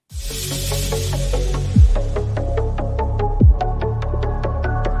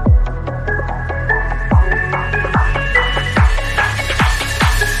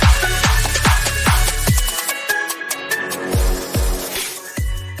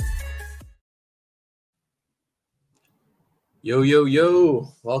Yo, yo, yo.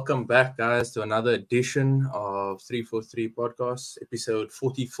 Welcome back, guys, to another edition of 343 Podcast, episode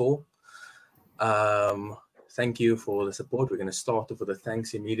 44. Thank you for the support. We're going to start off with the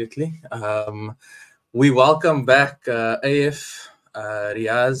thanks immediately. We welcome back AF,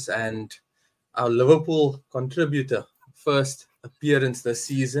 Riaz, and our Liverpool contributor. First appearance this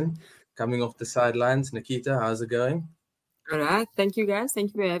season, coming off the sidelines. Nikita, how's it going? All right. Thank you, guys.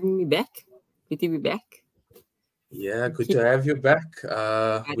 Thank you for having me back. Good to be back. Yeah, good to have you back.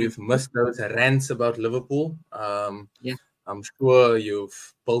 We've missed those rants about Liverpool. Yeah. I'm sure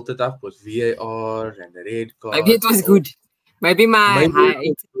you've built it up with VAR and the red card. Maybe it was good. Maybe my Maybe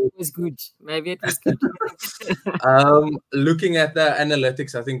high was good. Maybe it was good. Looking at the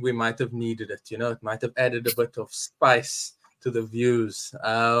analytics, I think we might have needed it. It might have added a bit of spice to the views.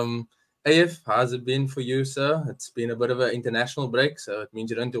 AF, how's it been for you, sir? It's been a bit of an international break, so it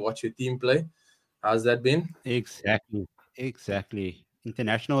means you don't have to watch your team play. How's that been? Exactly.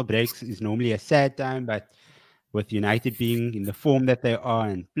 International breaks is normally a sad time, but with United being in the form that they are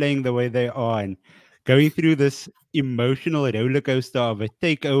and playing the way they are and going through this emotional roller coaster of a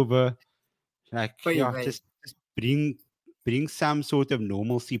takeover, just bring some sort of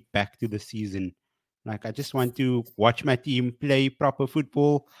normalcy back to the season. Like, I just want to watch my team play proper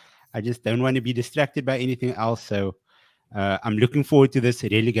football. I just don't want to be distracted by anything else. So I'm looking forward to this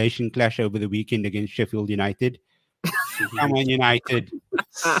relegation clash over the weekend against Sheffield United. Come on, United.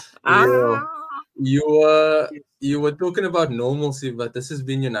 You were talking about normalcy, but this has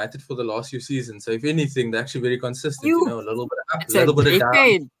been United for the last few seasons. So if anything, they're actually very consistent. A little bit up, a little bit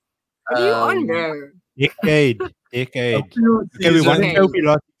down. What are you on, bro? Decade. Okay, we won the trophy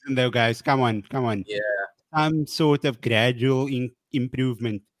last season, though, guys. Come on. Yeah. Some sort of gradual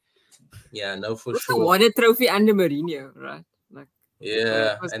improvement. Yeah, no, for sure. You won a trophy under Mourinho, right?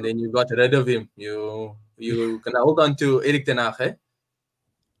 Yeah, and then you got rid of him. You can hold on to Erik ten Hag, eh?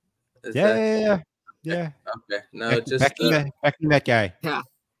 Yeah. Okay, no, backing that guy. Yeah.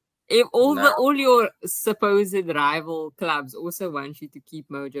 If all your supposed rival clubs also want you to keep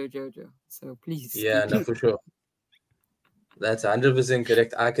Mojo Jojo, so please. Yeah, no, for sure. That's 100%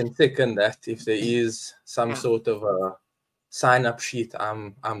 correct. I can second that. If there is some sort of a sign-up sheet,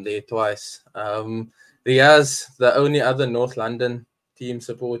 I'm there twice. Riaz, the only other North London team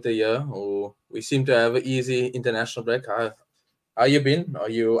supporter here, or we seem to have an easy international break. How you been? Are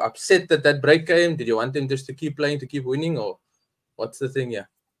you upset that break came? Did you want them just to keep playing, to keep winning, or what's the thing here?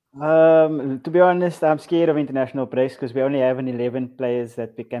 To be honest, I'm scared of international breaks because we only have 11 players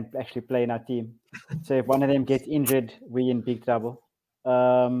that we can actually play in our team. So if one of them gets injured, we're in big trouble.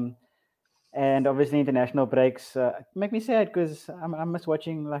 And obviously international breaks make me sad because I'm just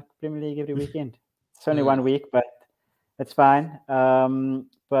watching like Premier League every weekend. It's only 1 week, but it's fine.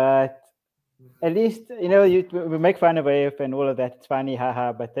 But at least, we make fun of AF and all of that. It's funny,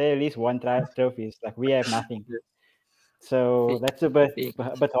 haha, but they at least won trophies. Like, we have nothing. So that's a bit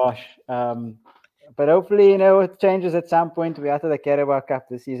harsh. But hopefully, it changes at some point. We're out of the Carabao Cup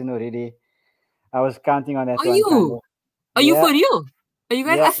this season already. I was counting on that. Are you for real? Are you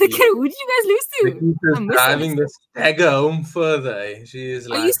guys after Carabao? Who did you guys lose to? I'm driving the stagger home further. She is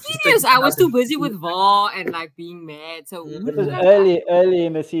like, are you serious? I was too busy with VAR and like being mad. So it was early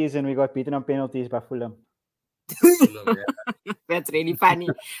in the season. We got beaten on penalties by Fulham. That's really funny.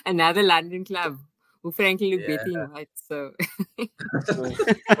 Another London club who frankly look better in white. So it was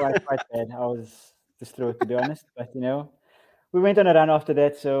quite bad. I was distraught, to be honest. But we went on a run after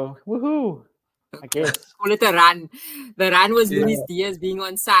that. So woohoo! I guess. Call it a run. The run was Luis Diaz being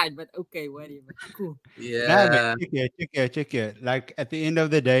on side, but okay, whatever. Cool. Yeah. Check it. Like, at the end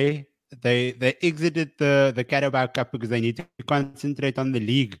of the day, they exited the Carabao Cup because they need to concentrate on the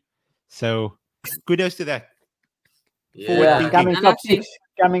league. So kudos to that. Yeah, coming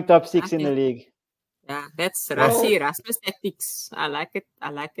top six in the league. Yeah, that's Rasmus tactics. I like it.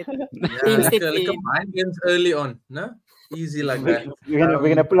 Yeah, mind games early on, no? Easy like that. We're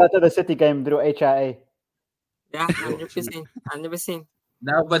gonna pull out of the City game through HIA. Yeah, 100%.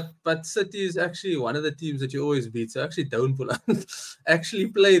 Now, but City is actually one of the teams that you always beat. So actually, don't pull out. Actually,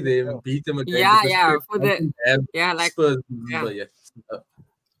 play them, beat them again. Spurs.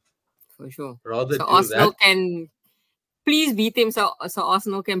 For sure. Rather so do Arsenal that. can please beat them, so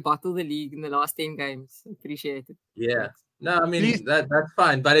Arsenal can bottle the league in the last 10 games. Appreciate it. Yeah. No, I mean that's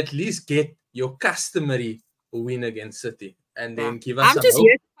fine, but at least get your customary win against City, and then give us. I'm just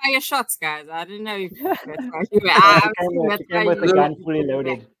here to fire shots, guys. I don't know if that's the gun fully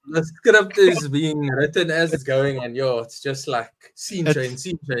loaded. The script is being written as it's going, and it's just like scene change,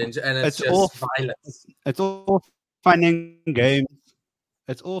 and it's just all violence. It's all fun and games.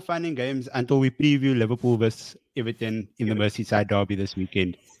 it's all fun and games until we preview Liverpool vs Everton in the Merseyside derby this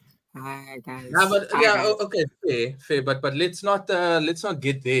weekend. Hi guys. Yeah, but Hi, yeah, guys. okay, fair, but let's not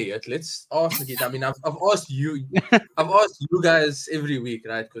get there yet. Let's ask Nikita. I mean, I've asked you guys every week,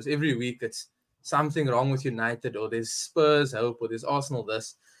 right? Because every week it's something wrong with United, or there's Spurs hope, or there's Arsenal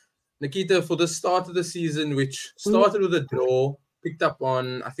this. Nikita, for the start of the season, which started with a draw, picked up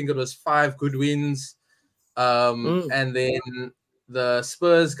on, I think it was 5 good wins, and then the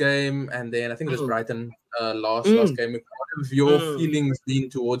Spurs game, and then I think it was Brighton last game. What have your feelings been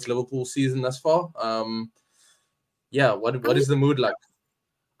towards Liverpool season thus far? Yeah, what is the mood like?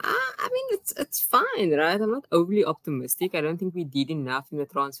 I mean, it's fine, right? I'm not overly optimistic. I don't think we did enough in the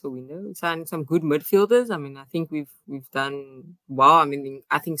transfer window. We signed some good midfielders. I mean, I think we've done well. I mean,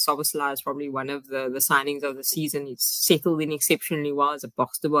 I think Szoboszlai is probably one of the signings of the season. He's settled in exceptionally well as a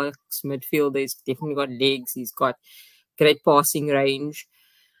box-to-box midfielder. He's definitely got legs. He's got great passing range.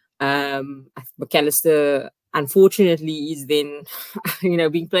 McAllister, unfortunately, is then,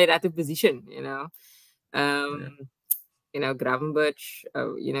 being played out of position, Gravenberch,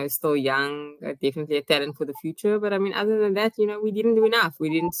 still young, definitely a talent for the future. But I mean, other than that, we didn't do enough. We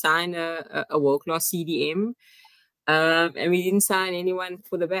didn't sign a world-class CDM, and we didn't sign anyone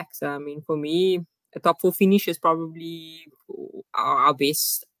for the back. So, I mean, for me, a top 4 finish is probably our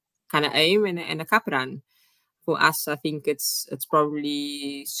best kind of aim and a cup run. For us, I think it's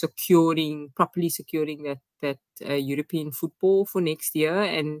probably properly securing that European football for next year.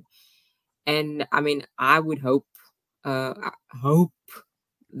 And I mean, I would hope that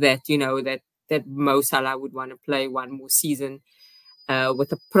that Mo Salah would want to play one more season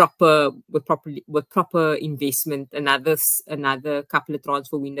with proper investment, another couple of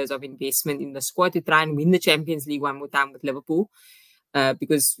transfer windows of investment in the squad to try and win the Champions League one more time with Liverpool,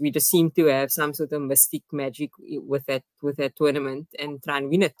 because we just seem to have some sort of mystic magic with that tournament and try and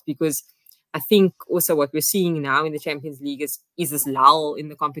win it. Because I think also what we're seeing now in the Champions League is this lull in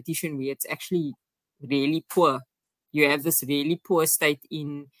the competition where it's actually really poor. You have this really poor state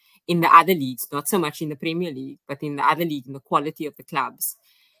in the other leagues, not so much in the Premier League, but in the other league, in the quality of the clubs.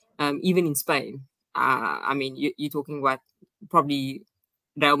 Even in Spain, I mean, you're talking about probably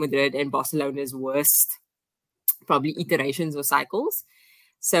Real Madrid and Barcelona's worst, probably iterations or cycles.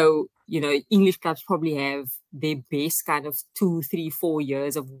 So, English clubs probably have their best kind of 2, 3, 4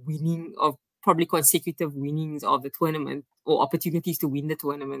 years of winning, of probably consecutive winnings of the tournament or opportunities to win the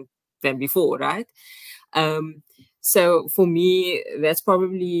tournament than before, right? So for me, that's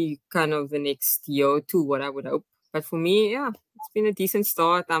probably kind of the next year or two, what I would hope. But for me, yeah, it's been a decent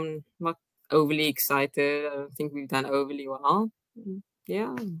start. I'm not overly excited. I don't think we've done overly well.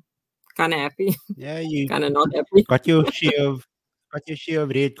 Yeah, kind of happy. Yeah, you kind of not happy. got your share of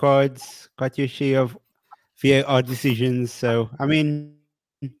red cards, got your share of VAR decisions. So I mean,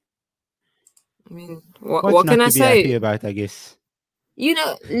 what can I say? Happy about, I guess.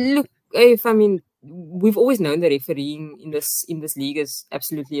 Look, we've always known the refereeing in this league is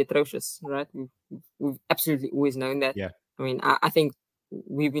absolutely atrocious, right? We've absolutely always known that. Yeah. I mean, I think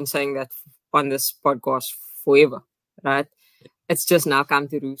we've been saying that on this podcast forever, right? It's just now come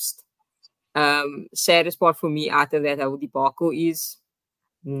to roost. Saddest part for me out of that whole debacle is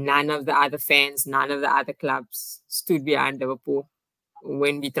none of the other fans, none of the other clubs stood behind Liverpool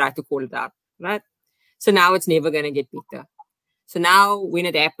when we tried to call it out, right? So now it's never going to get better. So now when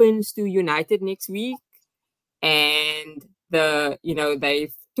it happens to United next week and they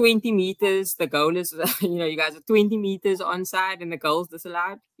 20 meters, the goal is, you guys are 20 meters onside and the goal's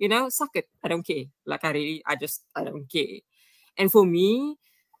disallowed, suck it. I don't care. Like I don't care. And for me,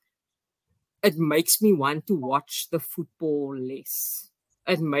 it makes me want to watch the football less.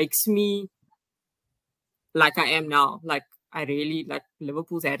 It makes me like I am now. Like I really like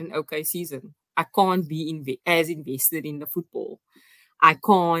Liverpool's had an okay season. I can't be as invested in the football. I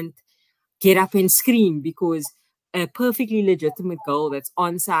can't get up and scream because a perfectly legitimate goal that's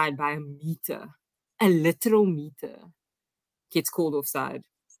onside by a literal meter, gets called offside.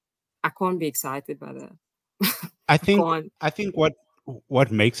 I can't be excited by that. I think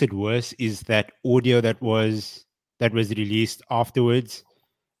what makes it worse is that audio that was released afterwards.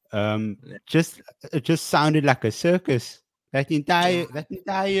 It just sounded like a circus. That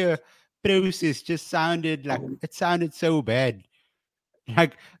entire process just sounded like it sounded so bad.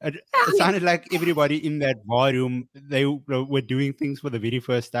 Like it sounded like everybody in that bar room, they were doing things for the very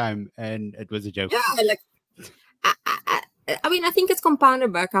first time, and it was a joke. Yeah, like I mean, I think it's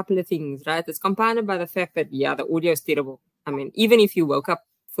compounded by a couple of things, right? It's compounded by the fact that the audio is terrible. I mean, even if you woke up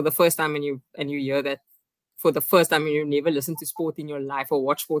for the first time and you hear that for the first time and you've never listened to sport in your life or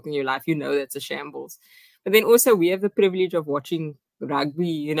watched sport in your life, that's a shambles. But then also we have the privilege of watching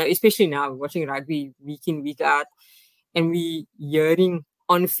rugby, especially now watching rugby week in, week out, and we hearing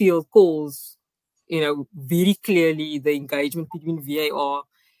on-field calls, very clearly the engagement between VAR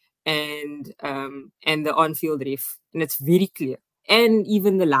and the on-field ref, and it's very clear. And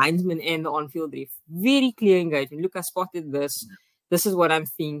even the linesman and the on-field ref, very clear engagement. Look, I spotted this. This is what I'm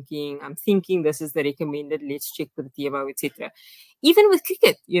thinking. I'm thinking this is the recommended. Let's check with the TMO, etc. Even with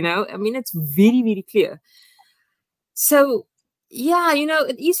cricket, it's very, very clear. So, yeah,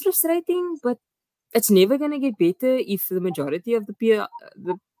 it is frustrating, but it's never going to get better if the majority of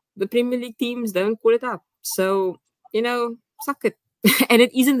the Premier League teams don't call it up. So, suck it. And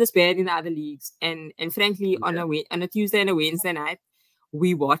it isn't this bad in the other leagues. And frankly, on a Tuesday and a Wednesday night,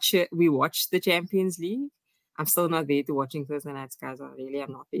 we watch the Champions League. I'm still not there to watching Thursday nights, guys. I really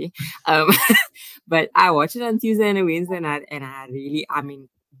am not there. But I watch it on Tuesday and a Wednesday night, and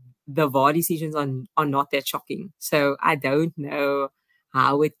the VAR decisions are not that shocking. So I don't know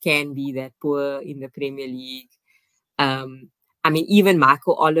how it can be that poor in the Premier League. Even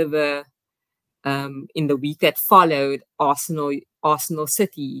Michael Oliver, in the week that followed Arsenal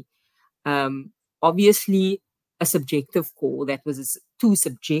City, obviously a subjective call. That was two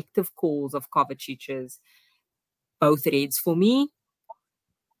subjective calls of Kovacic's, both reds for me.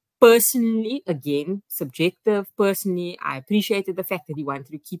 Personally, again, subjective. Personally, I appreciated the fact that he wanted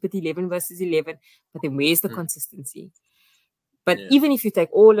to keep it 11 versus 11, but then where's the consistency? But even if you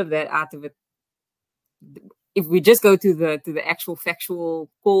take all of that out of it, if we just go to the actual factual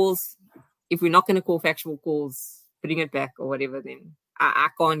calls, if we're not going to call factual calls, bring it back or whatever, then I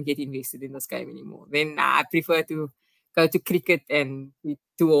can't get invested in this game anymore. Then I prefer to go to cricket and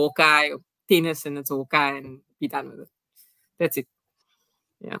do Hawkeye or tennis, and it's Hawkeye, and be done with it. That's it.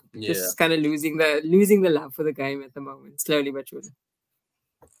 Yeah. Just kind of losing the love for the game at the moment, slowly but surely.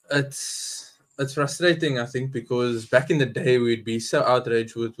 It's frustrating, I think, because back in the day we'd be so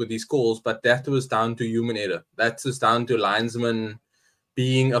outraged with these calls, but that was down to human error. That was down to linesmen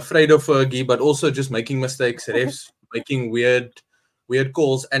being afraid of Fergie, but also just making mistakes, refs making weird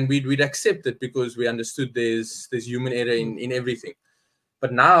calls, and we'd accept it because we understood there's human error in everything.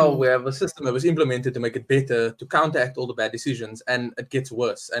 But now we have a system that was implemented to make it better, to counteract all the bad decisions, and it gets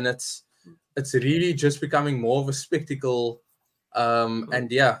worse. And it's really just becoming more of a spectacle.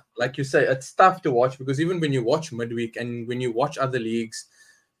 And yeah, like you say, it's tough to watch because even when you watch midweek and when you watch other leagues,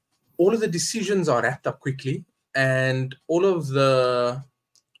 all of the decisions are wrapped up quickly, and all of the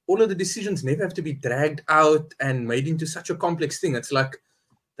decisions never have to be dragged out and made into such a complex thing. It's like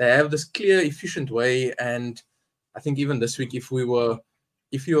they have this clear, efficient way. And I think even this week, if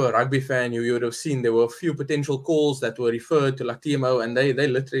you're a rugby fan, you would have seen there were a few potential calls that were referred to like TMO, and they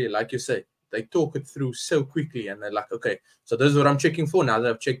literally, like you say, they talk it through so quickly, and they're like, okay, so this is what I'm checking for. Now that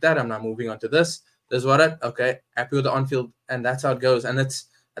I've checked that, I'm now moving on to this. This is what happy with the on-field, and that's how it goes. And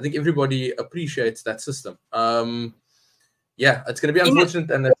I think everybody appreciates that system. It's going to be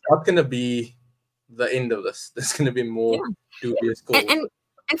unfortunate, and it's not going to be the end of this. There's going to be more dubious calls.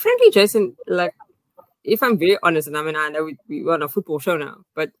 And frankly, Jason, like, if I'm very honest, and I know we're on a football show now,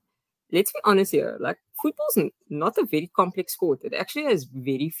 but let's be honest here. Like, football's not a very complex sport. It actually has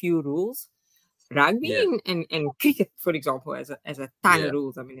very few rules. Rugby and cricket, for example, as a ton of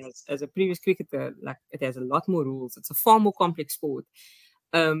rules. I mean, as a previous cricketer, like, it has a lot more rules. It's a far more complex sport.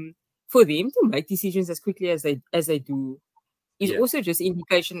 For them to make decisions as quickly as they do is also just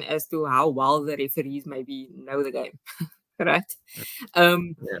indication as to how well the referees maybe know the game, right?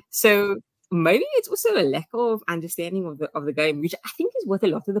 So maybe it's also a lack of understanding of the game, which I think is what a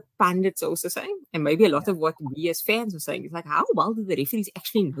lot of the pundits are also saying, and maybe a lot of what we as fans are saying. It's like, how well do the referees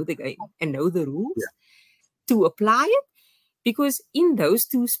actually know the game and know the rules to apply it? Because in those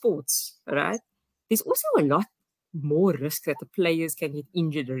two sports, right, there's also a lot more risk that the players can get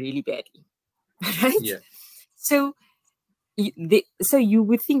injured really badly, right? Yeah. So you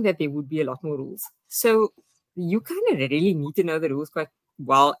would think that there would be a lot more rules. So you kind of really need to know the rules quite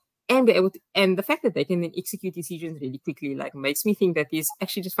well and be able to, and the fact that they can then execute decisions really quickly, like, makes me think that there's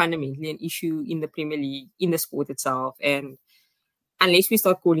actually just fundamentally an issue in the Premier League, in the sport itself. And unless we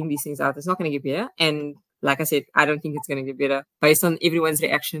start calling these things out, it's not going to get better. And like I said, I don't think it's going to get better based on everyone's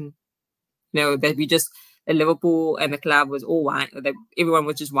reaction. That the Liverpool and the club was all that everyone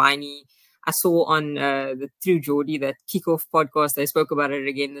was just whiny. I saw on the True Geordie, that kickoff podcast, they spoke about it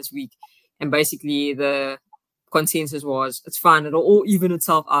again this week. And basically the consensus was it's fine, it'll all even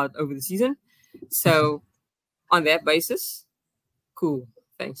itself out over the season. So on that basis, cool.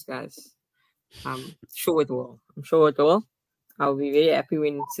 Thanks, guys. I'm sure it will. I'll be very happy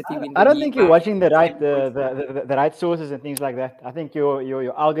when City win. I don't think you're watching the right sources and things like that. I think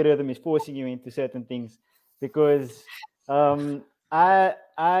your algorithm is forcing you into certain things because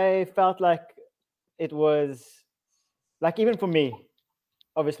I felt like it was like, even for me,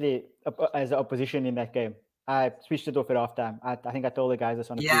 obviously as an opposition in that game, I switched it off at halftime. I think I told the guys this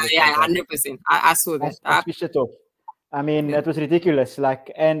on the previous podcast. 100%. I saw that. I switched it off. I mean, it was ridiculous.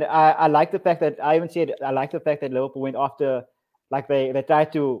 Like, and I like the fact that I even said I like the fact that Liverpool went after, like they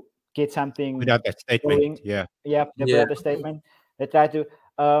tried to get something without that statement. going. Yeah, they put out the statement. They tried to,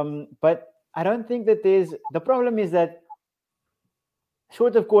 but I don't think that the problem is that,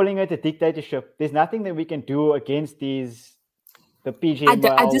 short of calling it a dictatorship, there's nothing that we can do against the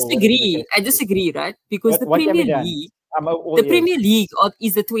PGMOL. I disagree, right? Because the Premier League, Premier League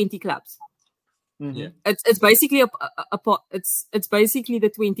is the 20 clubs. Mm-hmm. It's basically it's basically the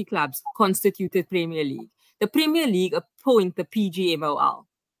 20 clubs constituted Premier League. The Premier League appoint the PGMOL,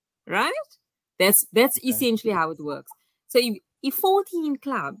 right? That's essentially how it works. So if 14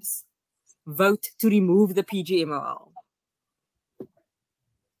 clubs vote to remove the PGMOL,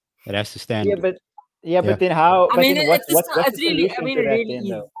 it has to stand. But then how? I mean, what's the solution to that then,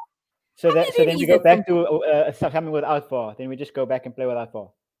 though? So then we go back to coming without VAR. Then we just go back and play without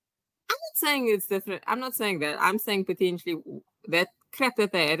VAR. I'm not saying it's different. I'm not saying that. I'm saying potentially that crap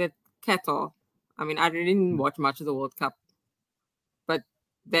that they had at Qatar. I mean, I didn't watch much of the World Cup, but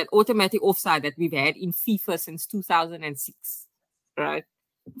that automatic offside that we've had in FIFA since 2006, right?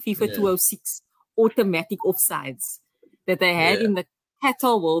 FIFA 206, automatic offsides that they had in the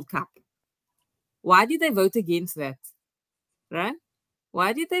Qatar World Cup. Why did they vote against that? Right?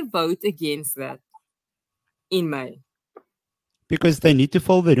 Why did they vote against that in May? Because they need to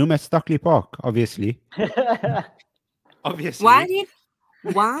fill the room at Stockley Park, obviously. Obviously. Why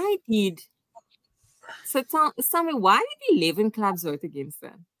did so tell me, why did 11 clubs vote against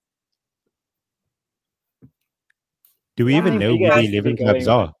that? Do we even know who the 11 clubs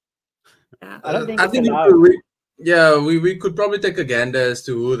are? I don't think I it's think allowed. we could probably take a gander as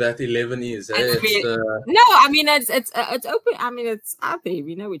to who that 11 is. No, I mean it's open. I mean it's out there.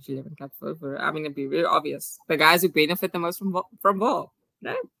 We know which 11 clubs vote for it. I mean it'd be very obvious. The guys who benefit the most from VAR,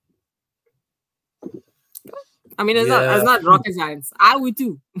 right? I mean it's not rocket science. I would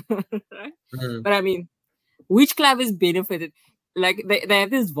too, right? Mm. But I mean, which club has benefited? Like they have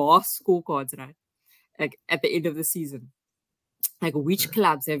this VAR scorecards, right? Like at the end of the season, like which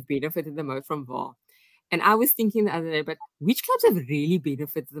clubs have benefited the most from VAR? And I was thinking the other day, but which clubs have really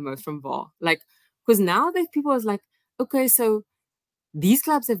benefited the most from VAR? Like, because now that people was like, okay, so these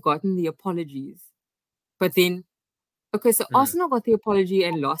clubs have gotten the apologies, but then, okay, so Arsenal got the apology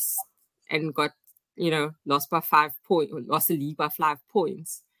and lost, and got, lost by 5 points, or lost the league by 5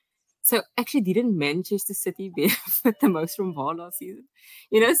 points. So actually, didn't Manchester City benefit the most from VAR last season?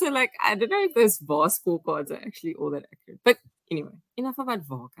 So like, I don't know if those VAR scorecards are actually all that accurate. But anyway, enough about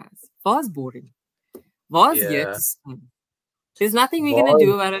VAR, guys. VAR's boring. VAR's here to stay. There's nothing we're going to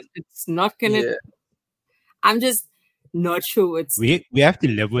do about it. It's not going to... I'm just not sure it's... We have to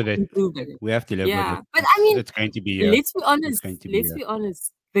live with it. We have to live with it. But I mean, it's going to be... let's be honest. Be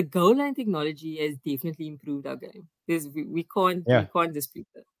honest. The goal line technology has definitely improved our game. We can't dispute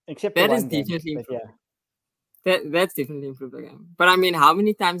that. Except that is definitely improved. That's definitely improved the game. But I mean, how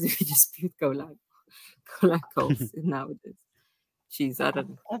many times have we dispute goal line goals nowadays? Jeez, I don't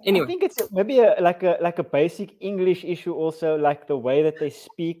know. Anyway, I think it's maybe like a basic English issue also, like the way that they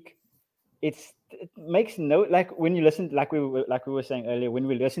speak. It makes no, like when you listen, like we were saying earlier, when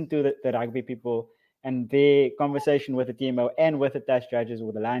we listen to the rugby people and their conversation with the TMO and with the test judges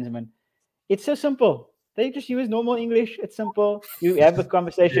or the linesmen, it's so simple. They just use normal English. It's simple. You have a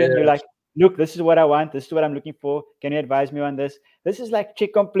conversation. You're like, look, this is what I want. This is what I'm looking for. Can you advise me on this? This is like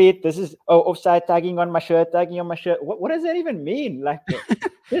check complete. This is offside, tagging on my shirt. What does that even mean? Like,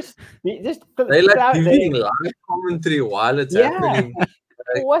 just they like giving live commentary while it's happening.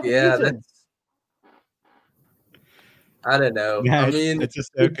 Like, what reason? I don't know. Yeah, I mean, it's a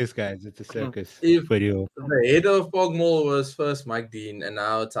circus, guys. It's a circus. If for you. The head of Pogmore was first Mike Dean, and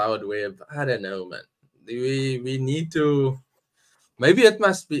now it's Howard Webb. I don't know, man. We need to. Maybe it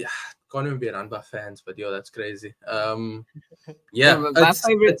must be. Can't even be run by fans, but that's crazy. My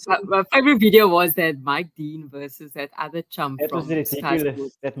favorite video was that Mike Dean versus that other chump. That was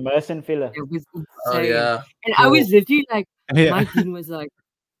ridiculous. That Merson filler. It was insane. Oh, yeah. And I was literally like, Mike Dean was like,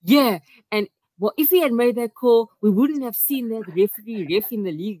 and well, if he had made that call, we wouldn't have seen that referee ref in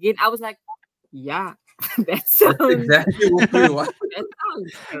the league again. I was like, that's exactly what we want.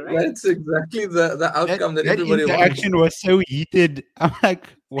 That's exactly the outcome that everybody wants. The action was so heated. I'm like,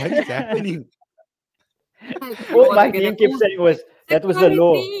 what is happening? All Mike Dean kept saying was, that was the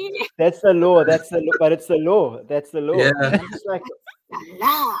law. That's the law. That's the law. But it's the law. That's the law. Yeah. I'm just like,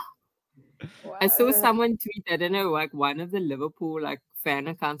 I saw someone tweet, I don't know, like one of the Liverpool like fan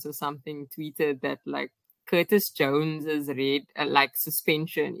accounts or something tweeted that like Curtis Jones's red like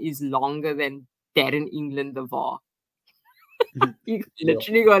suspension is longer than Darren England the VAR. He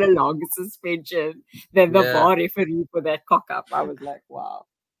literally got a longer suspension than the VAR referee for that cock up. I was like, wow,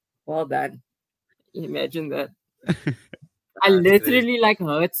 well done. Imagine that. I literally like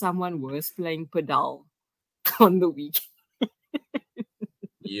heard someone worse playing pedal on the weekend.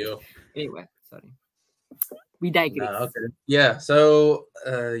 Anyway, sorry. We digress. Okay. Yeah. So,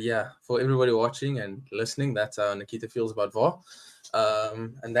 for everybody watching and listening, that's how Nikita feels about VAR.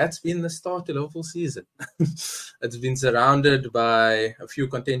 And that's been the start of the Liverpool season. It's been surrounded by a few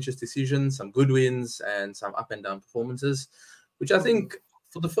contentious decisions, some good wins, and some up and down performances, which I think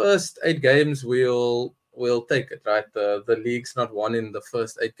for the first 8 games we'll take it, right? The league's not won in the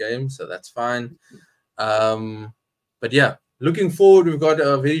first 8 games, so that's fine. But yeah, looking forward, we've got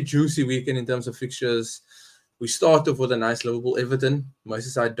a very juicy weekend in terms of fixtures. We start off with a nice Liverpool-Everton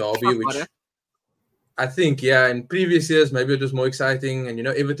Merseyside derby, which I think, in previous years, maybe it was more exciting. And,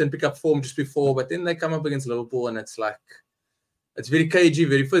 Everton pick up form just before, but then they come up against Liverpool and it's like, it's very cagey,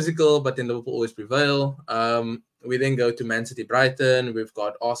 very physical, but then Liverpool always prevail. We then go to Man City, Brighton. We've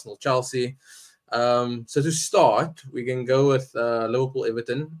got Arsenal, Chelsea. So to start, we can go with Liverpool,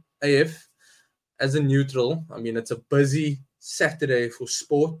 Everton. AF, as a neutral, I mean, it's a busy Saturday for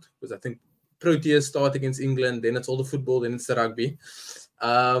sport because I think Proteas start against England, then it's all the football, then it's the rugby.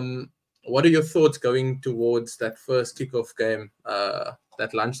 What are your thoughts going towards that first kickoff game,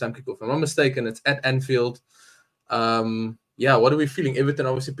 that lunchtime kickoff? If I'm not mistaken, it's at Anfield. What are we feeling? Everton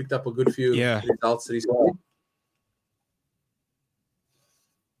obviously picked up a good few results recently.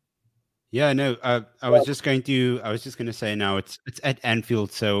 Yeah, no, I was just going to say now it's at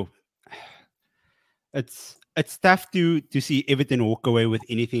Anfield, so it's tough to see Everton walk away with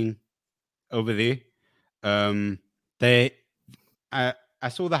anything over there. I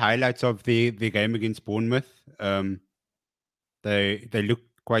saw the highlights of the game against Bournemouth. They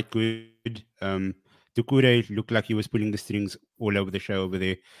looked quite good. Doucouré looked like he was pulling the strings all over the show over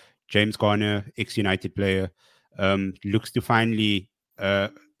there. James Garner, ex-United player, looks to finally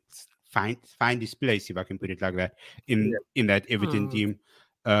find his place, if I can put it like that, in that Everton team.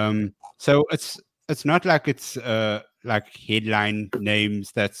 So it's not like it's like headline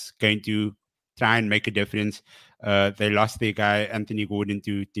names that's going to try and make a difference. They lost their guy Anthony Gordon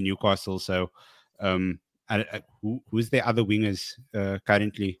to Newcastle. So who's their other wingers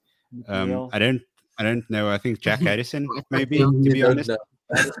currently? I don't know. I think Jack Harrison, maybe, to be honest.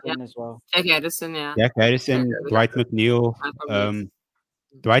 As well. Jack Harrison, yeah. Jack Harrison, Dwight McNeil.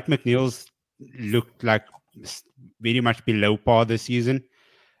 Dwight McNeil's looked like very much below par this season.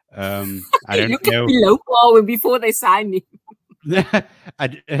 I don't know. Below par before they signed him. I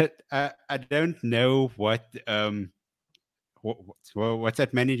don't know what's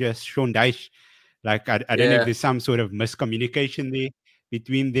that manager, Sean Dyche. Like I don't know if there's some sort of miscommunication there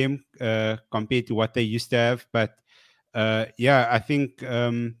between them compared to what they used to have. But I think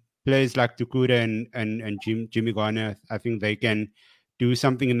players like Doucouré and Jimmy Garner, I think they can do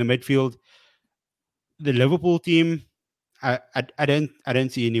something in the midfield. The Liverpool team, I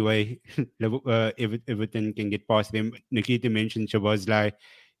don't see any way Everton can get past them. Nikita mentioned Szoboszlai.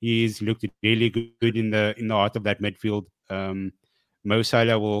 He's looked really good in the heart of that midfield. Mo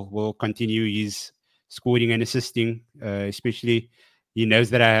Salah will continue his scoring and assisting, especially he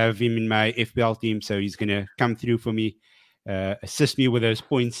knows that I have him in my FPL team, so he's going to come through for me, assist me with those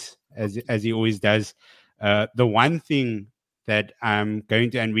points as he always does. The one thing that I'm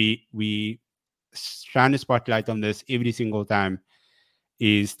going to, and we shine a spotlight on this every single time,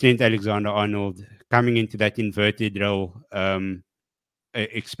 is Trent Alexander-Arnold coming into that inverted role,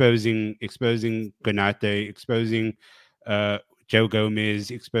 exposing Konate, exposing Joe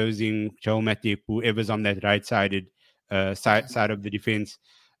Gomez, exposing Joel Matip, whoever's on that right-sided side of the defense.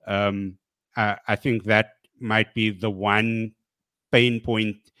 I think that might be the one pain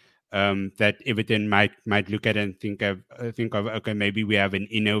point that Everton might look at and think of. Okay, maybe we have an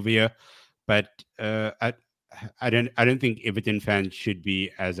in over here, but I don't think Everton fans should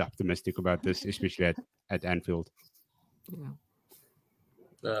be as optimistic about this, especially at Anfield.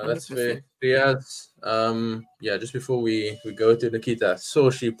 That's fair. Riaz, just before we go to Nikita, so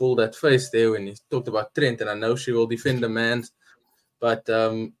she pulled that face there when he talked about Trent, and I know she will defend the man. But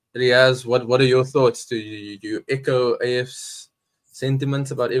Riaz, what are your thoughts? Do you echo AF's sentiments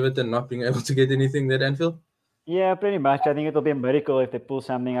about Everton not being able to get anything at Anfield? Yeah, pretty much. I think it'll be a miracle if they pull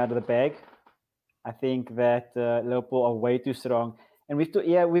something out of the bag. I think that Liverpool are way too strong. And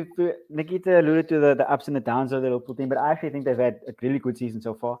Nikita alluded to the ups and the downs of the Liverpool team, but I actually think they've had a really good season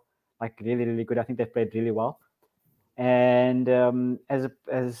so far. like really, really good. I think they've played really well. And to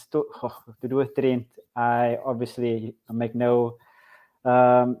do with Trent, I obviously make no.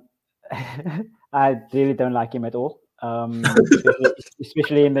 I really don't like him at all.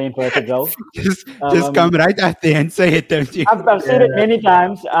 Especially in the inverted goal. Just come right at the and say it, don't you? I've said it many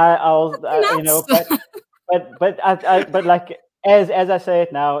times. But like as I say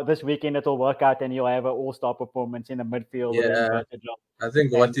it now, this weekend it'll work out, and you'll have an all-star performance in the midfield. With the inverted goal. I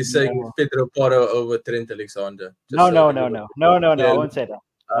think what he's saying is Pedro Porro over Trent Alexander. No. I won't say that.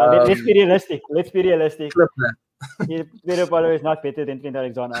 Let's be realistic. Clip that. Pedro Porro is not better than Trent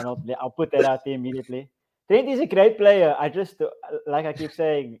Alexander-Arnold. I'll put that out there immediately. Trent is a great player. I just, like I keep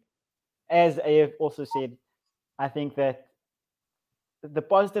saying, as AF also said, I think that the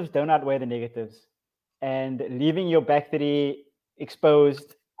positives don't outweigh the negatives. And leaving your back three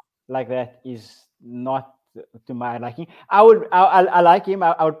exposed like that is not to my liking. I like him.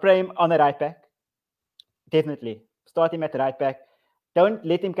 I would play him on the right back. Definitely. Start him at the right back. Don't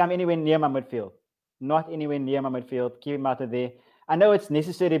let him come anywhere near my midfield. Not anywhere near my midfield. Keep him out of there. I know it's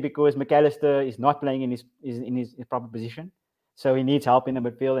necessary because McAllister is not playing in his proper position. So he needs help in the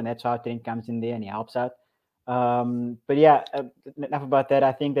midfield, and that's how Trent comes in there and he helps out. But yeah, enough about that.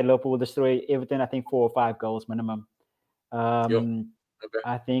 I think that Liverpool will destroy Everton. I think 4 or 5 goals minimum. Okay.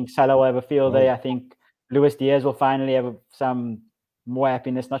 I think Salah will have a field day. I think Luis Diaz will finally have some more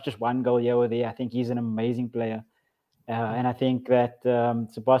happiness, not just 1 goal here or there. I think he's an amazing player. And I think that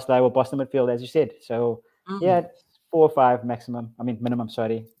Szoboszlai will boss the midfield, as you said. So, yeah, 4 or 5 maximum. I mean, minimum,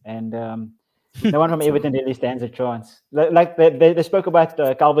 sorry. And no one from Everton really stands a chance. Like they spoke about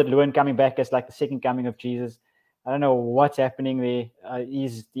Calvert-Lewin coming back as like the second coming of Jesus. I don't know what's happening there. He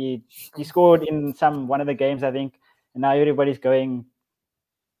scored in one of the games, I think. And now everybody's going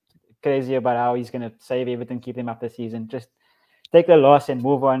crazy about how he's going to save Everton, keep them up this season. Just take the loss and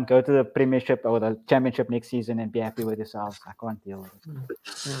move on. Go to the Premiership or the Championship next season and be happy with yourselves. I can't deal with it.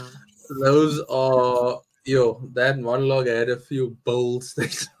 Those are that monologue had a few bold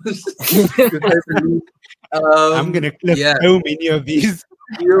statements. I'm gonna clip so many of these.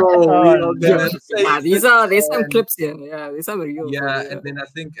 There's some clips here. Yeah, these are real. And then I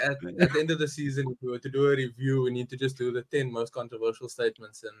think at the end of the season, if we were to do a review, we need to just do the 10 most controversial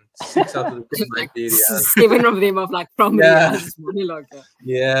statements, and 6 out of the 10 might be 7 of them of like from monologue.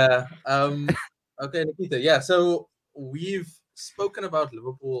 Yeah. Okay, Nikita. Yeah. So we've spoken about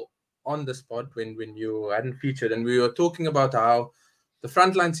Liverpool on the spot when you hadn't featured, and we were talking about how the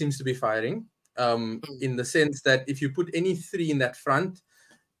front line seems to be firing. In the sense that if you put any 3 in that front,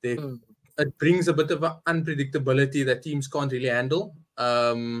 it brings a bit of unpredictability that teams can't really handle.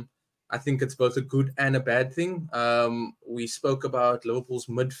 I think it's both a good and a bad thing. We spoke about Liverpool's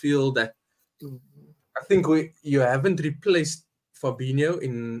midfield that I think you haven't replaced Fabinho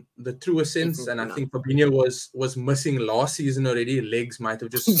in the truest sense, and I think Fabinho was missing last season already. Legs might have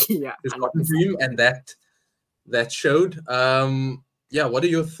just gotten to him, and that showed. What are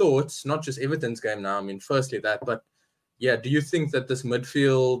your thoughts? Not just Everton's game now. I mean, firstly that, but do you think that this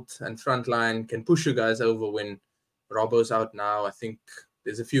midfield and front line can push you guys over when Robbo's out now? I think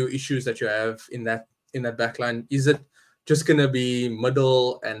there's a few issues that you have in that back line. Is it just going to be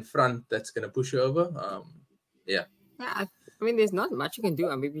middle and front that's going to push you over? I mean, there's not much you can do.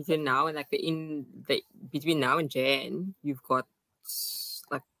 I mean, between now and between now and Jan, you've got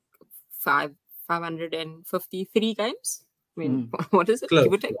like 553 games. I mean, what is it? Close.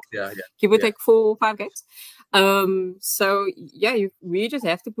 Give or take. Give or take 4 or 5 games. We just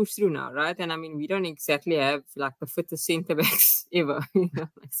have to push through now, right? And I mean, we don't exactly have like the fittest centre backs ever.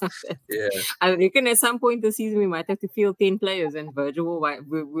 I reckon at some point this season we might have to field 10 players, and Virgil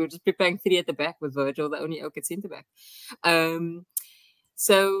we're just preparing 3 at the back with Virgil, the only okay centre back.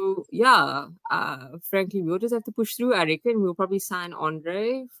 Frankly, we'll just have to push through. I reckon we'll probably sign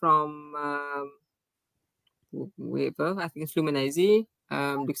Andre from wherever. I think it's Fluminense.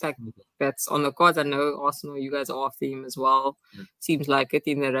 Looks like that's on the cards. I know Arsenal, you guys are after him as well. Seems like it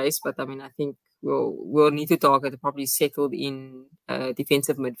in the race, but I mean, I think we'll need to target a probably settled in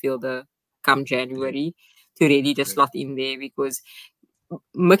defensive midfielder come January to really just slot in there, because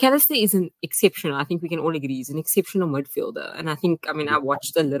McAllister is an exceptional. I think we can all agree he's an exceptional midfielder. And I think, I mean, I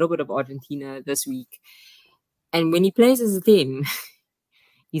watched a little bit of Argentina this week, and when he plays as a 10,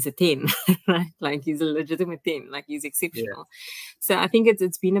 he's a 10, right? Like he's a legitimate 10, like he's exceptional. So I think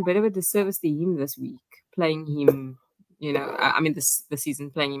it's been a bit of a disservice to him this week, playing him, this season,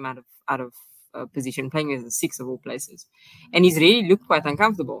 playing him out of position, playing as a 6 of all places. And he's really looked quite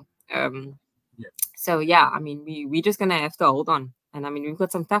uncomfortable. So, I mean, we're just going to have to hold on. And I mean, we've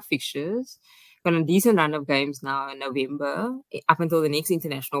got some tough fixtures. got a decent run of games now in November up until the next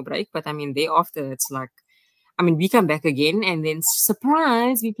international break. But I mean, thereafter, it's like, I mean, we come back again and then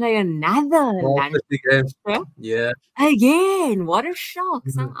surprise, we play another lunch Yeah. again. What a shock!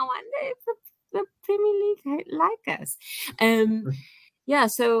 So I wonder if the Premier League like us. Yeah.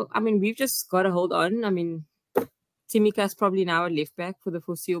 So I mean, we've just got to hold on. I mean, Timika's probably now a left back for the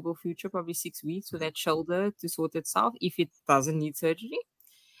foreseeable future, probably 6 weeks for that shoulder to sort itself if it doesn't need surgery.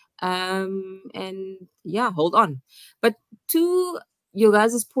 And yeah, hold on. But to your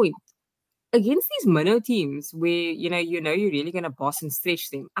guys' point, against these mono teams where you're really gonna boss and stretch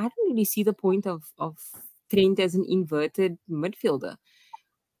them, I don't really see the point of Trent as an inverted midfielder.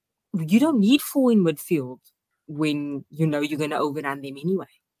 You don't need 4 in midfield when you know you're gonna overrun them anyway.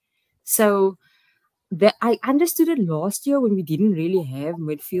 So I understood it last year when we didn't really have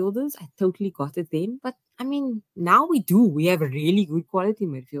midfielders. I totally got it then. But I mean, now we do. We have really good quality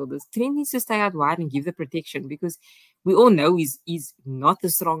midfielders. Trent needs to stay out wide and give the protection because we all know he's not the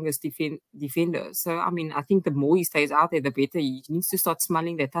strongest defender. So, I mean, I think the more he stays out there, the better. He needs to start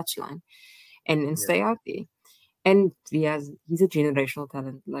smelling the touchline and stay out there. And he's a generational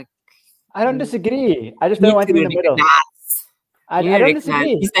talent. Like, I don't disagree. I just don't want him in the middle. I don't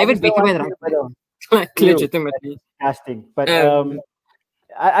disagree. He's David Beckham right now. Like, legitimately. Casting. But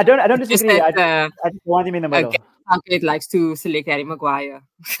I don't disagree. I just want him in the middle. Southgate likes to select Harry Maguire.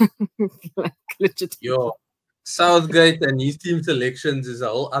 Like, legit. Yo, Southgate and his team selections is a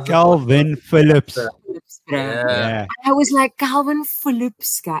whole other Calvin Phillips. Yeah. I was like, Calvin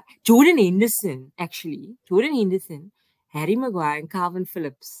Phillips guy. Jordan Henderson, Harry Maguire, and Calvin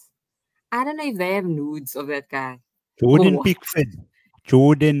Phillips. I don't know if they have nudes of that guy. Jordan Pickford.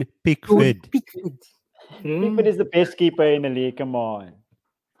 Pickford is the best keeper in the league. Come on.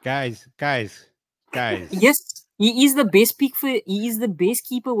 Guys. Yes, he is the best Pickford. He is the best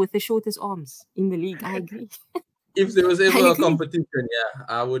keeper with the shortest arms in the league. I agree. If there was ever a competition, yeah,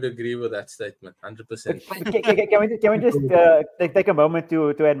 I would agree with that statement, 100%. Can we just take a moment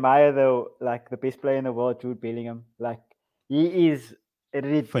to admire the best player in the world, Jude Bellingham? Like, he is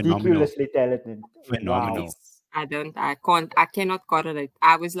ridiculously talented. Phenomenal. Wow. I cannot correlate.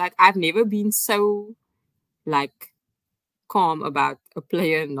 I was like, I've never been so like calm about a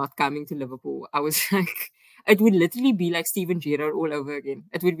player not coming to Liverpool. I was like, it would literally be like Steven Gerrard all over again.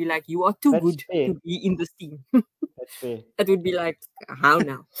 It would be like, you are too good to be in this team. That's fair. It would be like, how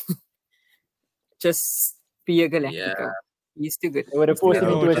now? Just be a Galactico. Yeah. He's too good. They would have forced him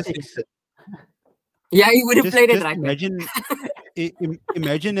into a 6. Yeah, he would have played it right.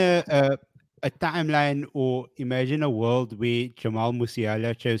 Imagine a timeline, or imagine a world where Jamal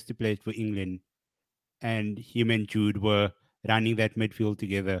Musiala chose to play for England and him and Jude were running that midfield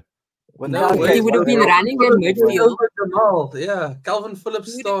together. He would have been running that midfield. Jamal, yeah. Calvin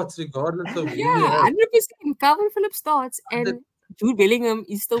Phillips starts regardless of who. Yeah, 100%. Calvin Phillips starts and Jude Bellingham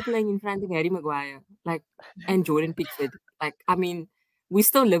is still playing in front of Harry Maguire, and Jordan Pickford. Like, I mean, we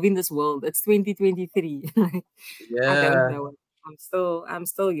still live in this world. It's 2023. Yeah. I don't know. I'm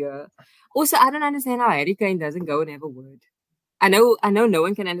still here. Also, I don't understand how Harry Kane doesn't go and have a word. I know no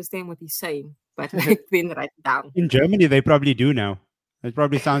one can understand what he's saying, but then write it down. In Germany, they probably do now. It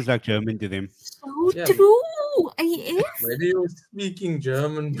probably sounds like German to them. So true. Maybe he was speaking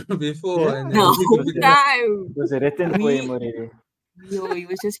German before. Yeah. And no. It was written for him already. Yo, he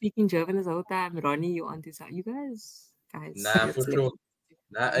was just speaking German the whole time. Ronnie, you on to side. You guys. Nah, for sure.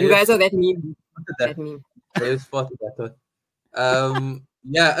 Nah, you guys are that meme. That meme. I spotted that one.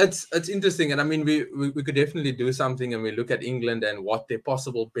 Yeah, it's interesting, and I mean, we could definitely do something, and we look at England and what their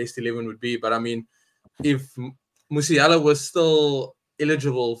possible best 11 would be. But I mean, if Musiala was still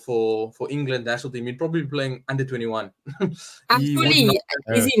eligible for England national team, he'd probably be playing under 21. Absolutely,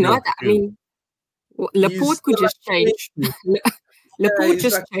 is he not? I mean, Laporte could just change. Laporte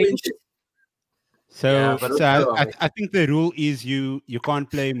just changed. So I think the rule is you can't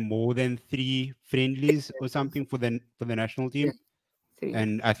play more than 3 friendlies or something for the national team.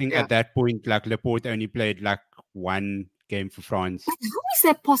 And I think at that point, like, Laporte only played like 1 game for France. But how is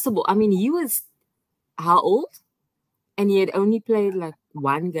that possible? I mean, he was how old? And he had only played like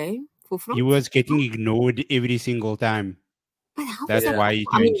 1 game for France? He was getting ignored every single time. But how That's why he changed.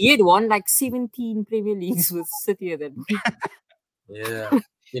 I mean, he had won like 17 Premier Leagues with City at that point. Yeah.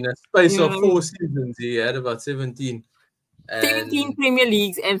 In a space of 4 seasons, he had about 17. 17 Premier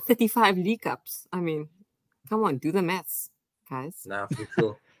Leagues and 35 League Cups. I mean, come on, do the maths, guys. Nah, for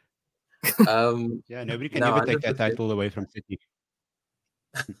sure. Yeah, nobody can ever take that title away from City.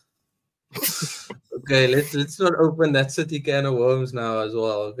 Okay, let's not open that City can of worms now as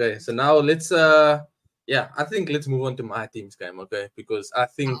well. Okay, so now let's I think let's move on to my team's game. Okay, because I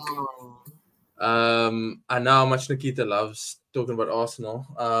think I know how much Nikita loves talking about Arsenal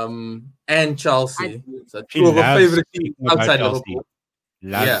and Chelsea. So She two of her loves favorite teams speaking about outside Chelsea. Liverpool.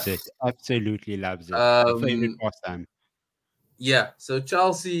 Loves it. Absolutely loves it. Her favorite pastime. Yeah. So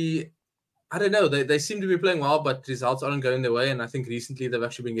Chelsea, I don't know. They seem to be playing well, but results aren't going their way. And I think recently they've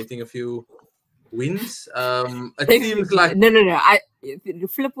actually been getting a few wins. It seems like No.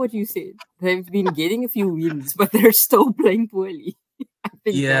 Flip what you said. They've been getting a few wins, but they're still playing poorly. I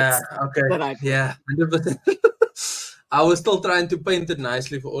think that's okay. the right word. Yeah, 100%. I was still trying to paint it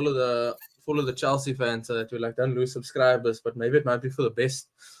nicely for all of the Chelsea fans so that we like don't lose subscribers, but maybe it might be for the best.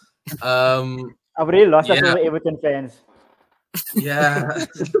 I've really lost all the Everton fans. Yeah.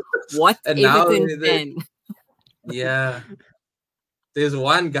 What And Everton now fan? Yeah. There's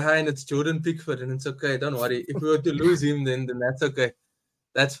one guy and it's Jordan Pickford, and it's okay. Don't worry. If we were to lose him, then that's okay.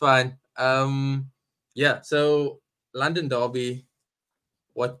 That's fine. Yeah. So London Derby,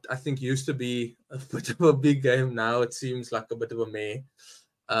 what I think used to be a bit of a big game, now it seems like a bit of a meh.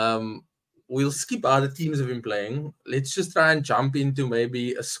 We'll skip how the teams have been playing. Let's just try and jump into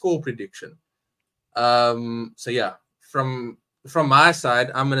maybe a score prediction. So yeah, from my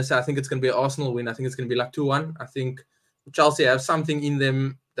side, I'm gonna say I think it's gonna be an Arsenal win. I think it's gonna be like 2-1. I think Chelsea have something in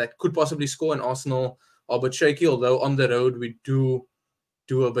them that could possibly score, and Arsenal are a bit shaky, although on the road we do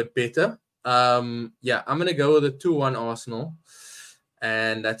a bit better. Yeah, I'm gonna go with a 2-1 Arsenal.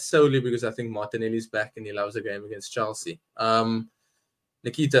 And that's solely because I think Martinelli's back and he loves a game against Chelsea.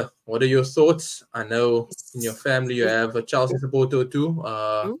 Nikita, what are your thoughts? I know in your family you have a Chelsea supporter too.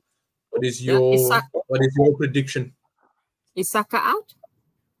 What is your prediction? Is Saka out?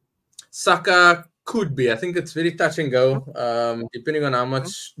 Saka could be. I think it's very touch and go. Depending on how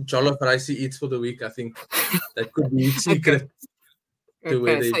much jollof rice he eats for the week, I think that could be secret to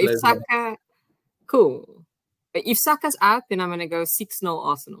whether he so plays. If Saka, cool. If Saka's out, then I'm gonna go 6-0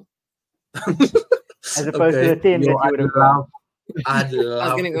 Arsenal. As opposed to the 10 that you would have gone. I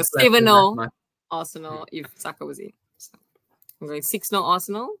was gonna go 7-0 Arsenal if Saka was in. So I'm going 6-0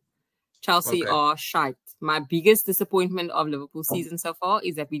 Arsenal. Chelsea are shite. My biggest disappointment of Liverpool season so far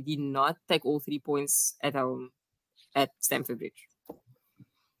is that we did not take all 3 points at home at Stamford Bridge.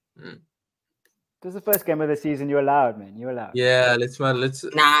 It was the first game of the season. You're allowed, man. You're allowed. Yeah, let's. They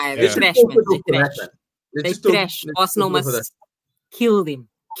trash, man. They trash. Arsenal must kill them.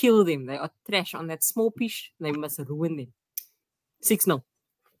 Kill them. They are trash on that small pitch. They must ruin them. 6-0.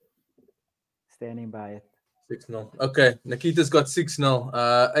 Standing by it. 6-0. Okay, Nikita's got 6-0.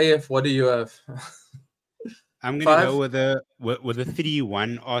 AF, what do you have? I'm gonna go with a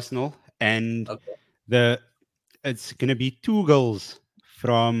 3-1 Arsenal, and it's gonna be 2 goals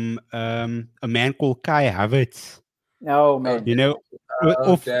from a man called Kai Havertz. Oh man! You know,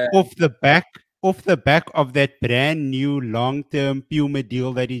 off the back of that brand new long-term Puma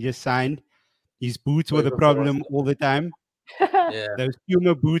deal that he just signed. His boots were the problem all the time. Yeah, those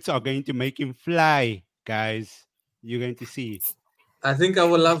Puma boots are going to make him fly, guys. You're going to see. I think I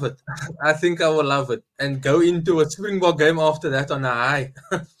will love it. And go into a Springbok game after that on a high.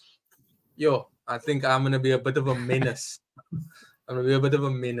 I think I'm going to be a bit of a menace.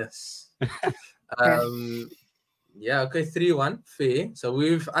 Yeah, okay, 3-1, fair. So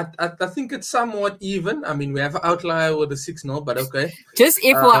I think it's somewhat even. I mean, we have an outlier with a 6-0, but okay. Just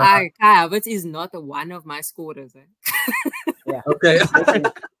FYI, Kai Havertz is not one of my scorers. Yeah. Okay.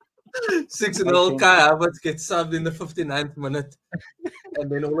 6-0, Kai Havertz gets subbed in the 59th minute. And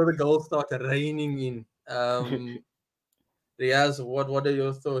then all of the goals start raining in. Riaz, what are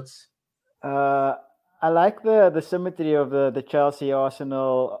your thoughts? I like the symmetry of the Chelsea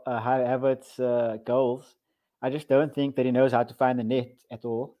Arsenal Havertz goals. I just don't think that he knows how to find the net at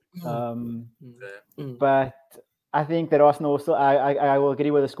all. But I think that Arsenal will still. I will agree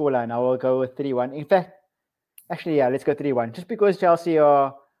with the scoreline. I will go with 3-1. In fact, actually, yeah, let's go 3-1. Just because Chelsea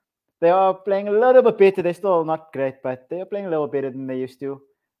are playing a little bit better. They're still not great, but they are playing a little better than they used to.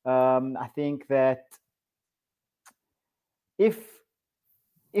 I think that if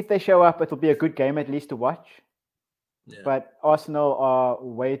they show up, it will be a good game at least to watch. Yeah. But Arsenal are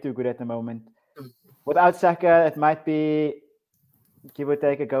way too good at the moment. Without Saka, it might be give or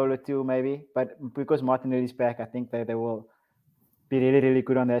take a goal or two maybe. But because Martinelli's back, I think they will be really, really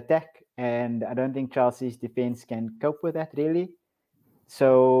good on the attack. And I don't think Chelsea's defense can cope with that really.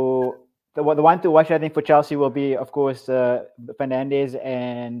 So the one to watch, I think, for Chelsea will be, of course, Fernandes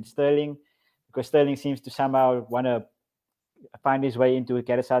and Sterling, because Sterling seems to somehow want to find his way into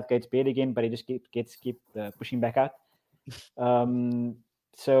Gareth Southgate's bed again, but he just keeps pushing back out.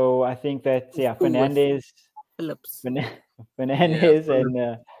 So I think that Fernandes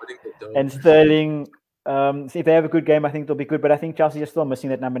and Sterling So if they have a good game, I think they'll be good. But I think Chelsea is still missing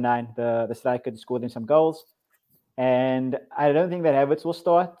that number 9, the striker to score them some goals. And I don't think that Havertz will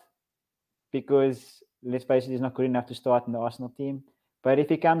start because, let's face it, he's not good enough to start in the Arsenal team. But if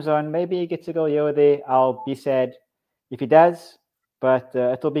he comes on, maybe he gets a goal here or there. I'll be sad if he does. But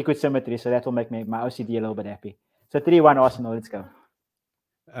it'll be good symmetry, so that will make my OCD a little bit happy. So 3-1 Arsenal, let's go.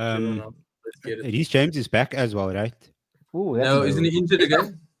 Let's get it. Reece James is back as well, right? Ooh, that's No, isn't he injured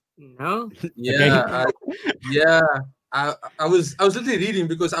again? No. Yeah, I was literally reading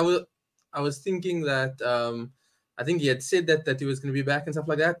because I was thinking that I think he had said that he was going to be back and stuff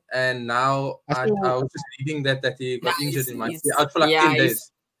like that, and now I was just reading that he got injured and might be out for like 10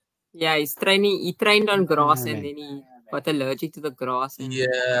 days. Yeah, he's training. He trained on grass and then he got allergic to the grass. And,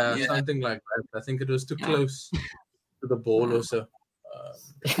 Something like that. I think it was too close to the ball or so.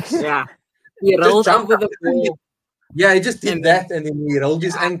 Yeah, he rolled over the ball. Yeah, he just did that and then he rolled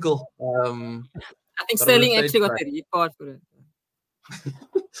his ankle. I think Sterling actually got a red card for it.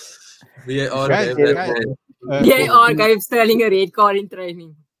 VAR gave Sterling a red card in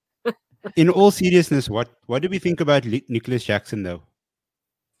training. In all seriousness, what do we think about Nicholas Jackson though?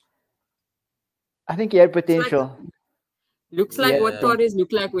 I think he had potential. Looks like what Torres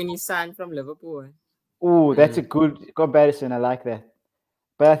looked like when he signed from Liverpool. Oh, that's a good comparison. I like that.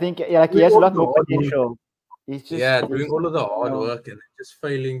 But I think he has a lot more potential. He's just doing all of the hard work and just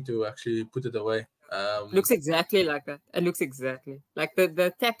failing to actually put it away. Looks exactly like that. It looks exactly like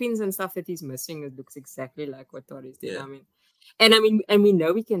the tap-ins and stuff that he's missing. It looks exactly like what Torres did. Yeah. And we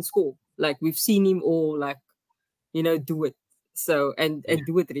know he can score. Like we've seen him all do it. So and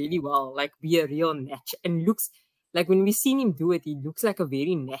do it really well. Like be a real match and looks like when we seen him do it, he looks like a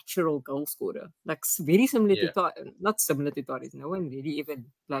very natural goal scorer. Like very similar to not similar to Torres. No one really even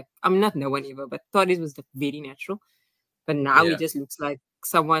not no one ever, but Torres was very natural. But now he just looks like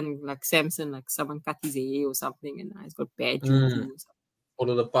someone like Samson, like someone cut his hair or something, and now he's got bad juju. All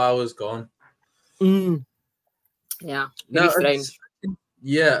of the power's gone. Yeah. No, strange.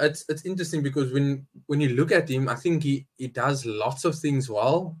 It's interesting because when you look at him, I think he does lots of things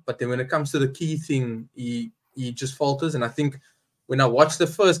well, but then when it comes to the key thing, he just falters. And I think when I watched the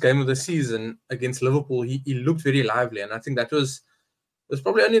first game of the season against Liverpool, he looked very lively, and I think that was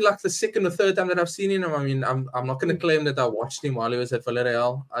probably only like the second or third time that I've seen him. I mean, I'm not going to claim that I watched him while he was at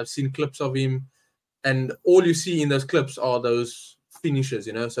Villarreal. I've seen clips of him, and all you see in those clips are those finishes,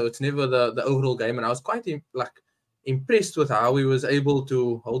 so it's never the overall game. And I was quite impressed with how he was able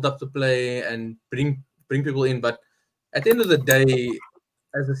to hold up the play and bring people in. But at the end of the day,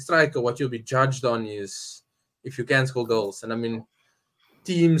 as a striker, what you'll be judged on is if you can score goals. And I mean,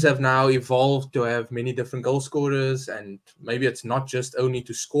 teams have now evolved to have many different goal scorers, and maybe it's not just only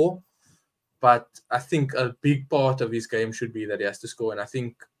to score, but I think a big part of his game should be that he has to score. And I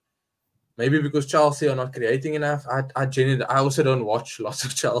think maybe because Chelsea are not creating enough, I also don't watch lots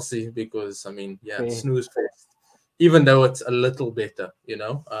of Chelsea because, I mean, snooze fest, even though it's a little better,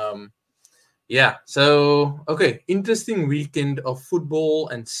 So, okay, interesting weekend of football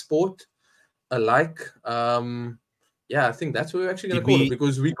and sport alike. I think that's what we're actually going to call it,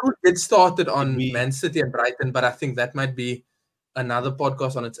 because we could get started on Man City and Brighton, but I think that might be another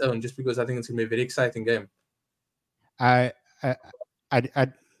podcast on its own, just because I think it's going to be a very exciting game. I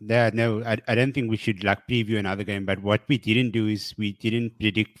don't think we should preview another game, but what we didn't do is we didn't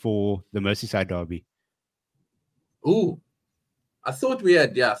predict for the Merseyside derby. Ooh, I thought we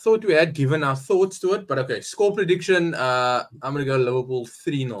had given our thoughts to it, but okay, score prediction, I'm going to go Liverpool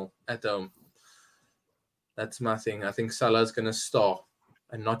 3-0 at home. That's my thing. I think Salah's going to star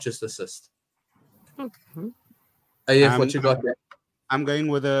and not just assist. Okay. AF, what you got there? I'm going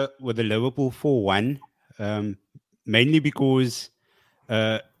with a Liverpool 4-1, mainly because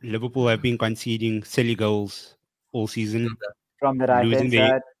Liverpool have been conceding silly goals all season. From the right-hand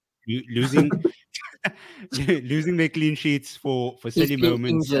side. Losing their clean sheets for silly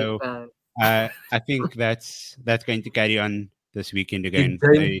moments. So I think that's going to carry on this weekend again.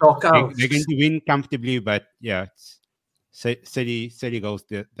 They're going to win comfortably, but it's silly goals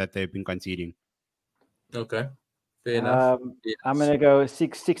that they've been conceding. Okay, fair enough. I'm gonna go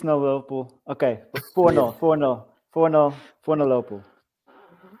 6-0 Liverpool. Okay, 4-0 Liverpool.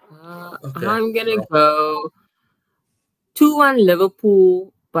 I'm gonna go 2-1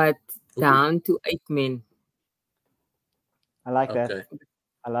 Liverpool, but down to 8 men. I like that.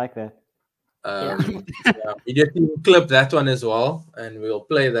 We just clip that one as well, and we'll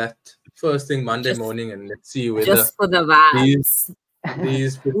play that first thing Monday morning, and let's see whether just for the vibes.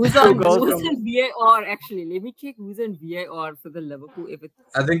 These who's on VAR? Actually, let me check who's on VAR for the Liverpool.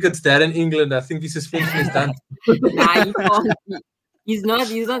 I think it's there in England. I think his suspension is done. Nah, he can't be. He's not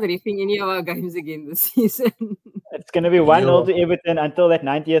riffing any of our games again this season. It's going to be 1-0 to Everton until that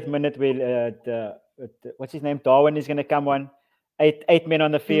 90th minute where what's his name? Darwin is going to come on. Eight men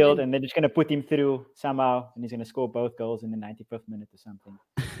on the field, and they're just going to put him through somehow, and he's going to score both goals in the 95th minute or something,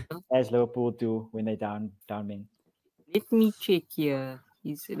 as Liverpool do when they down men. Let me check here.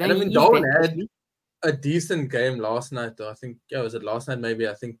 Darwin had a decent game last night, though. I think, was it last night? Maybe.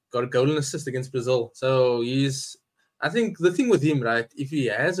 I think got a goal and assist against Brazil. So I think the thing with him, right? If he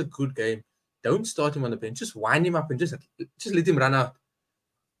has a good game, don't start him on the bench. Just wind him up and just let him run out.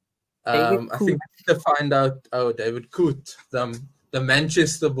 I think to find out. Oh, David Coote, the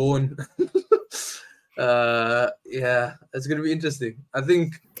Manchester-born. It's going to be interesting. I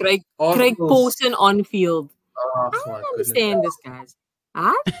think Craig Pawson on field. I don't understand this, guys.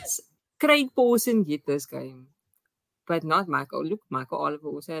 How does Craig Pawson get this game, but not Michael? Look, Michael Oliver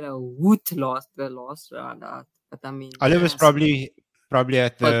also had a wood the last round out. But I mean, Oliver's probably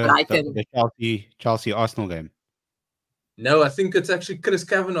at the Chelsea Arsenal game. No, I think it's actually Chris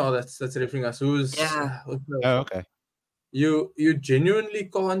Kavanagh that's referring us. Okay. You genuinely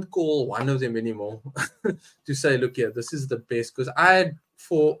can't call one of them anymore to say, look here, this is the best. Because I had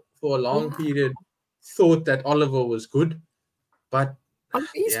for a long period thought that Oliver was good, but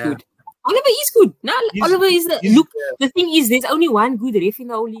Oliver is good. Oliver is good. No, Oliver is the thing is, there's only one good ref in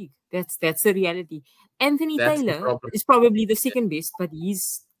the whole league. That's the reality. Anthony Taylor is probably the second best, but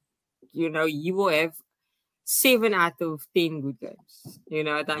he's, he will have 7 out of 10 good games. You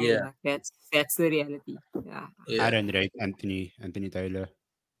know what I mean? Like that's the reality. Yeah. I don't rate Anthony Taylor.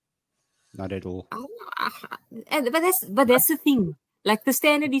 Not at all. But that's the thing. Like the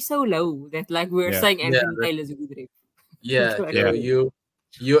standard is so low that like we're saying Anthony Taylor's a good ref. Yeah,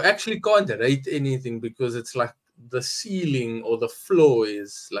 you actually can't rate anything because it's like the ceiling or the floor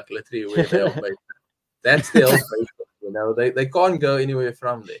is like literally where they operate. That's their operation, they can't go anywhere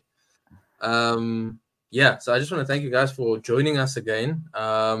from there. So I just want to thank you guys for joining us again.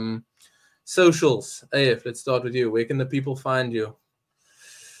 Socials, AF, let's start with you. Where can the people find you?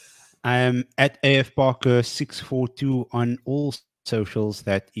 I am at AF Parker 642 on all socials.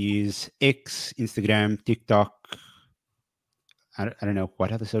 That is X, Instagram, TikTok. I don't know.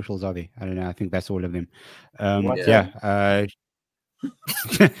 What other socials are they? I don't know. I think that's all of them. I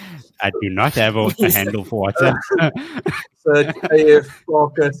do not have a handle for WhatsApp. Search AF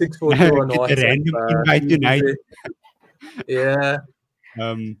Parker 642 on WhatsApp. Random invite tonight.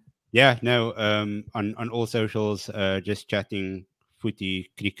 On all socials, just chatting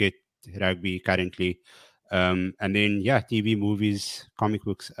footy, cricket, rugby currently. And then TV, movies, comic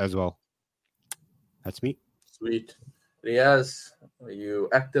books as well. That's me. Sweet. Riaz, are you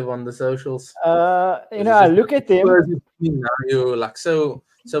active on the socials? I look at them. Now you're like so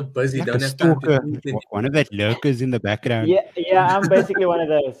busy. Like don't have time to one of that lurkers in the background. Yeah, I'm basically one of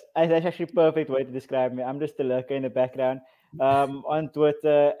those. That's actually a perfect way to describe me. I'm just a lurker in the background. On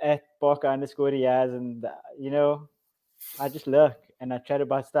Twitter at Parker_Riaz, and I just lurk and I chat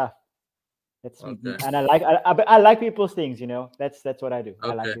about stuff. That's and I like people's things. That's what I do.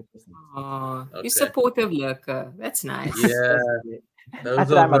 I like people's things. You're supportive lurker. That's nice. Yeah.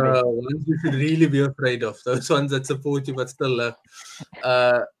 Those are the ones you should really be afraid of. Those ones that support you but still lurk.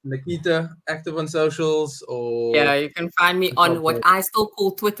 Nikita, active on socials or? Yeah, you can find me on what I still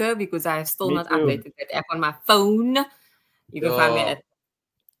call Twitter because I have still not updated that app on my phone. You can find me at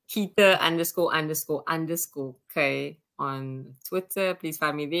Kita___K on Twitter. Please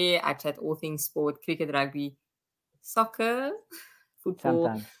find me there. I chat all things sport, cricket, rugby, soccer,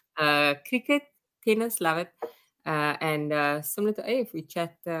 football, cricket, tennis, love it. And similar to AF, we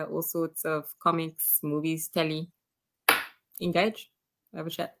chat all sorts of comics, movies, telly. Engage, have a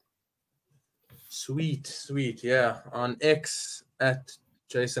chat. Sweet. Yeah. On X at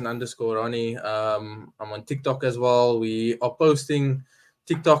Jason_Ronnie. I'm on TikTok as well. We are posting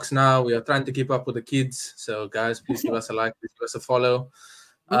TikToks now. We are trying to keep up with the kids. So guys, please give us a like, please give us a follow.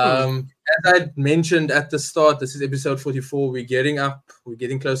 As I mentioned at the start, this is episode 44. We're getting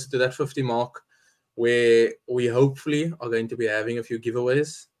closer to that 50 mark where we hopefully are going to be having a few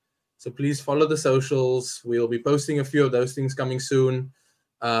giveaways. So please follow the socials. We'll be posting a few of those things coming soon.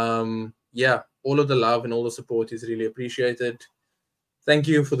 All of the love and all the support is really appreciated. Thank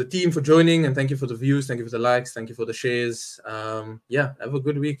you for the team for joining, and thank you for the views. Thank you for the likes. Thank you for the shares. Have a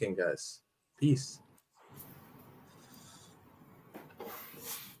good weekend, guys. Peace.